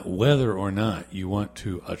is not whether or not you want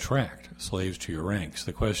to attract slaves to your ranks.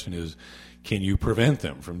 The question is, can you prevent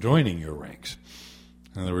them from joining your ranks?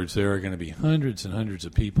 In other words, there are going to be hundreds and hundreds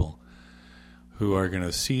of people who are going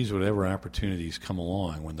to seize whatever opportunities come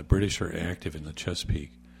along when the British are active in the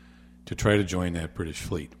Chesapeake to try to join that British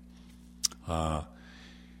fleet.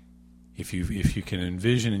 If you can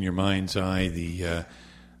envision in your mind's eye the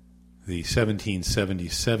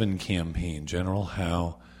 1777 campaign, General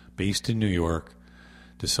Howe, based in New York,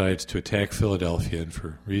 decides to attack Philadelphia and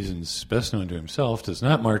for reasons best known to himself does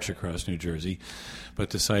not march across New Jersey,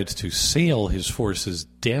 but decides to sail his forces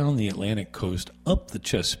down the Atlantic coast, up the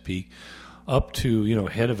Chesapeake, up to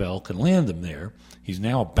Head of Elk and land them there. He's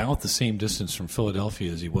now about the same distance from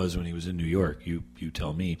Philadelphia as he was when he was in New York. You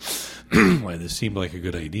tell me why this seemed like a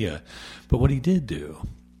good idea. But what he did do,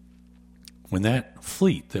 when that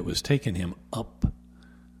fleet that was taking him up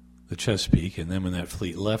the Chesapeake, and then when that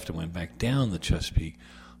fleet left and went back down the Chesapeake,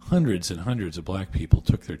 hundreds and hundreds of black people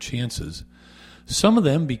took their chances. Some of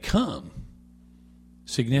them become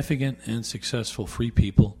significant and successful free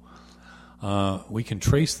people. We can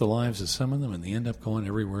trace the lives of some of them, and they end up going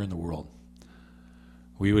everywhere in the world.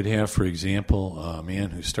 We would have, for example, a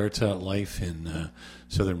man who starts out life in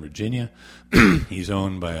Southern Virginia. He's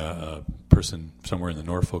owned by a person somewhere in the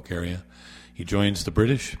Norfolk area. He joins the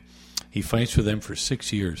British. He fights with them for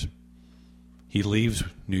 6 years. He leaves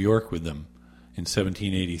New York with them in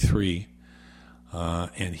 1783,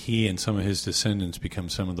 and he and some of his descendants become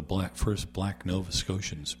some of the first black Nova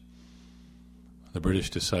Scotians. The British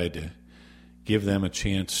decide to give them a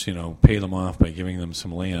chance, pay them off by giving them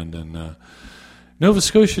some land, and Nova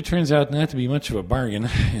Scotia turns out not to be much of a bargain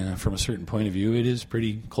from a certain point of view. It is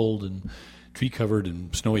pretty cold and tree-covered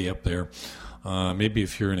and snowy up there. Maybe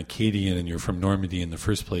if you're an Acadian and you're from Normandy in the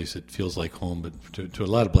first place, it feels like home, but to a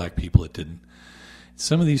lot of black people it didn't.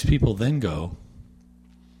 Some of these people then go,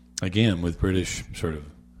 again, with British sort of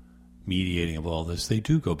mediating of all this, they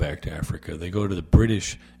do go back to Africa. They go to the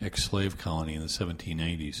British ex-slave colony in the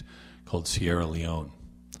 1790s called Sierra Leone,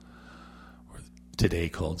 or today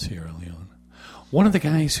called Sierra Leone. One of the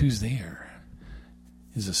guys who's there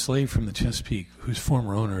is a slave from the Chesapeake whose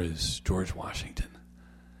former owner is George Washington.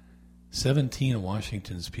 17 of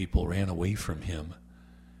Washington's people ran away from him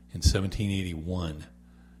in 1781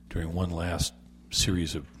 during one last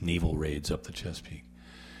series of naval raids up the Chesapeake.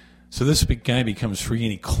 So this big guy becomes free,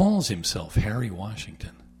 and he calls himself Harry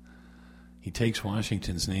Washington. He takes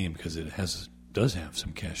Washington's name because it does have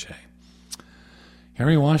some cachet.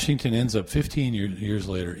 Harry Washington ends up 15 years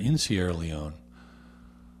later in Sierra Leone,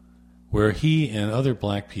 where he and other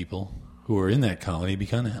black people who are in that colony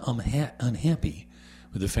become unhappy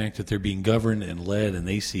with the fact that they're being governed and led, and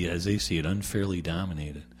as they see it, unfairly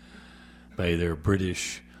dominated by their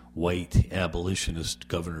British white abolitionist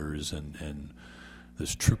governors and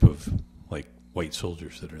this troop of white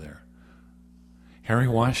soldiers that are there. Harry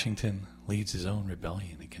Washington leads his own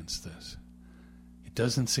rebellion against this. It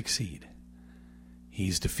doesn't succeed.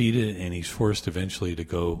 He's defeated, and he's forced eventually to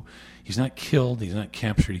go. He's not killed, he's not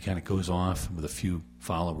captured, he kind of goes off with a few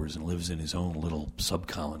followers and lives in his own little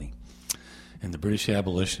sub-colony. And the British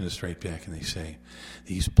abolitionists write back and they say,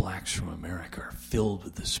 these blacks from America are filled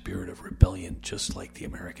with the spirit of rebellion just like the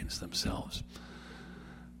Americans themselves.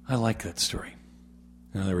 I like that story.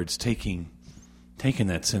 In other words, taking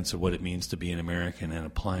that sense of what it means to be an American and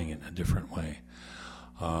applying it in a different way.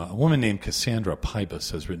 A woman named Cassandra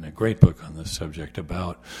Pybus has written a great book on this subject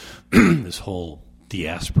about this whole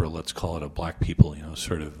diaspora, let's call it, of black people,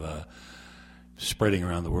 sort of spreading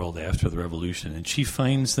around the world after the revolution. And she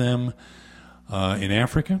finds them in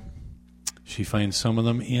Africa. She finds some of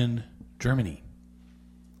them in Germany.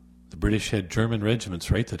 The British had German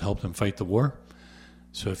regiments, right, that helped them fight the war.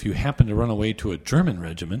 So if you happen to run away to a German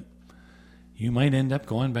regiment, you might end up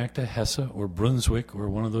going back to Hesse or Brunswick or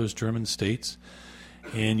one of those German states,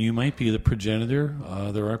 and you might be the progenitor.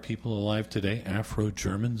 There are people alive today,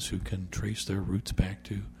 Afro-Germans, who can trace their roots back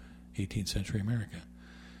to 18th century America.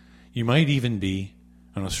 You might even be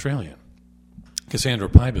an Australian. Cassandra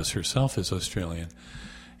Pybus herself is Australian,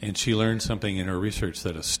 and she learned something in her research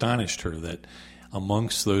that astonished her, that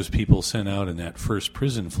amongst those people sent out in that first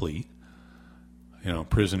prison fleet,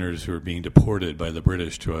 prisoners who were being deported by the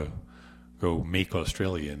British to go make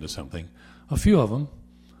Australia into something, a few of them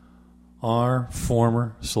are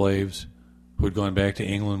former slaves who had gone back to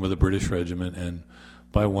England with a British regiment and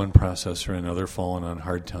by one process or another fallen on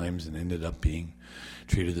hard times and ended up being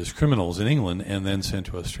treated as criminals in England and then sent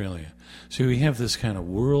to Australia. So we have this kind of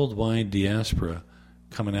worldwide diaspora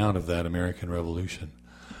coming out of that American Revolution.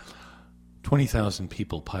 20,000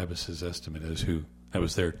 people, Pybus's estimate is, that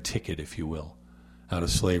was their ticket, if you will, out of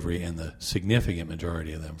slavery, and the significant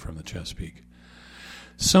majority of them from the Chesapeake.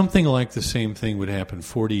 Something like the same thing would happen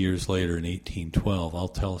 40 years later in 1812. I'll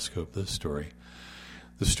telescope this story.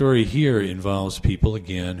 The story here involves people,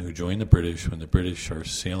 again, who join the British when the British are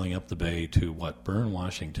sailing up the bay to, burn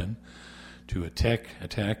Washington, to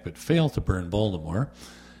attack, but fail to burn Baltimore.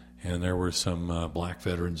 And there were some black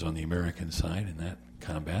veterans on the American side in that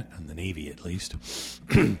combat, in the Navy at least.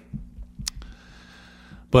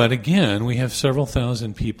 But again, we have several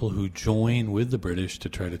thousand people who join with the British to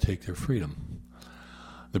try to take their freedom.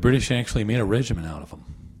 The British actually made a regiment out of them,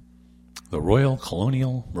 the Royal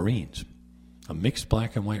Colonial Marines, a mixed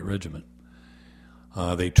black and white regiment.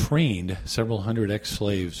 They trained several hundred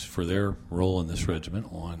ex-slaves for their role in this regiment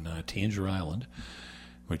on Tangier Island,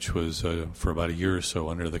 which was for about a year or so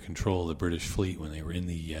under the control of the British fleet when they were in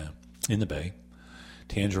the bay.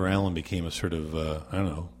 Tangier Island became a sort of,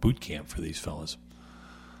 boot camp for these fellas.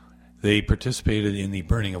 They participated in the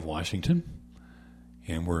burning of Washington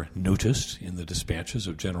and were noticed in the dispatches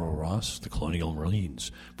of General Ross. The Colonial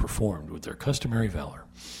Marines performed with their customary valor.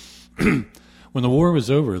 When the war was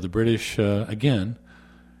over, the British, again,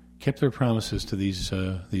 kept their promises to these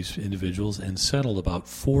individuals and settled about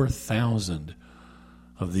 4,000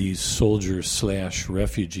 of these soldiers /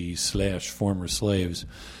 refugees / former slaves,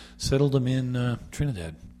 settled them in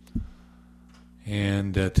Trinidad.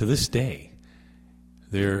 And to this day,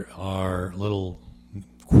 there are little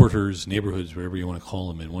quarters, neighborhoods, whatever you want to call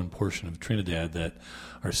them, in one portion of Trinidad that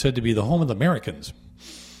are said to be the home of the Americans,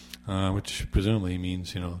 which presumably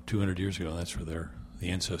means, 200 years ago, that's where the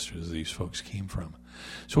ancestors of these folks came from.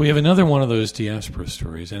 So we have another one of those diaspora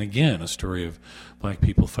stories, and again, a story of black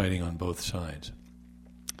people fighting on both sides.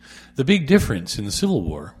 The big difference in the Civil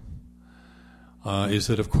War is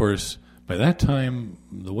that, of course, by that time,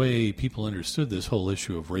 the way people understood this whole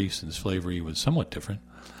issue of race and slavery was somewhat different,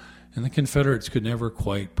 and the Confederates could never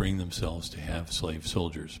quite bring themselves to have slave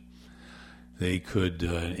soldiers. They could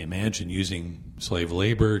imagine using slave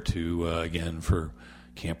labor to, again, for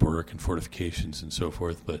camp work and fortifications and so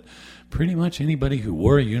forth, but pretty much anybody who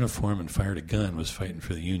wore a uniform and fired a gun was fighting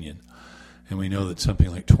for the Union. And we know that something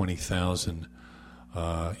like 20,000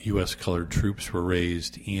 U.S. colored troops were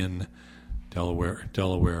raised in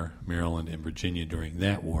Delaware, Maryland, and Virginia during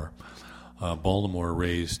that war. Baltimore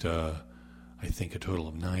raised, I think, a total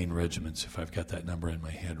of 9 regiments, if I've got that number in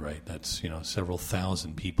my head right. That's, several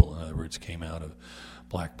thousand people, in other words, came out of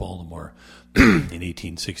Black Baltimore in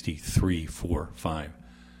 1863, 4, 5,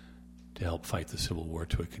 to help fight the Civil War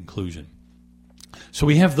to a conclusion. So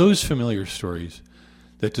we have those familiar stories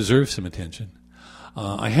that deserve some attention.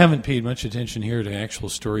 I haven't paid much attention here to actual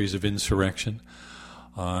stories of insurrection.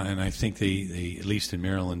 And I think they, at least in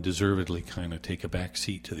Maryland, deservedly kind of take a back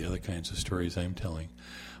seat to the other kinds of stories I'm telling.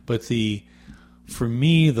 But for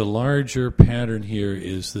me, the larger pattern here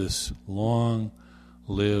is this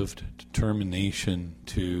long-lived determination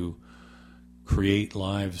to create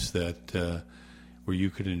lives that where you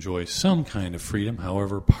could enjoy some kind of freedom,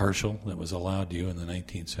 however partial, that was allowed to you in the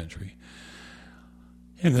 19th century.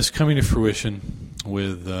 And this coming to fruition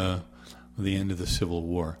with the end of the Civil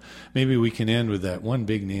War. Maybe we can end with that one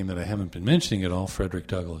big name that I haven't been mentioning at all, Frederick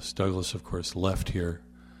Douglass. Douglass, of course, left here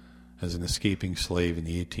as an escaping slave in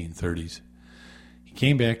the 1830s. He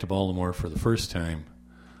came back to Baltimore for the first time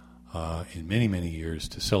in many, many years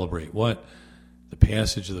to celebrate what? The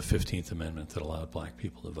passage of the 15th Amendment that allowed black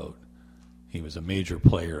people to vote. He was a major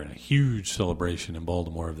player in a huge celebration in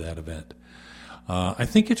Baltimore of that event. I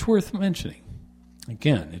think it's worth mentioning.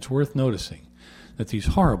 Again, it's worth noticing that these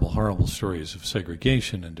horrible, horrible stories of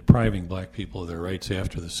segregation and depriving black people of their rights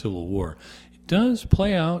after the Civil War, it does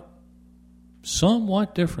play out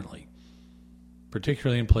somewhat differently,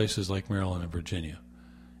 particularly in places like Maryland and Virginia.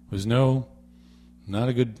 It was not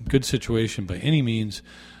a good situation by any means,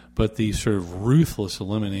 but the sort of ruthless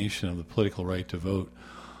elimination of the political right to vote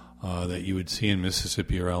that you would see in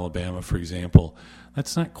Mississippi or Alabama, for example,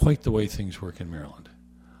 that's not quite the way things work in Maryland.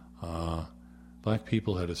 Black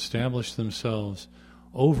people had established themselves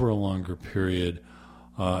over a longer period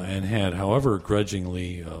and had, however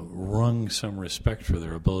grudgingly, wrung some respect for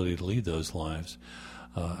their ability to lead those lives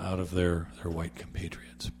out of their white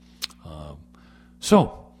compatriots.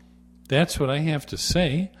 So that's what I have to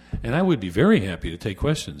say, and I would be very happy to take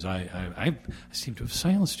questions. I seem to have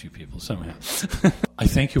silenced you people somehow. I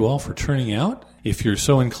thank you all for turning out. If you're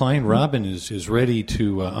so inclined, Robin is ready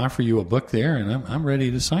to offer you a book there, and I'm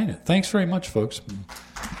ready to sign it. Thanks very much, folks.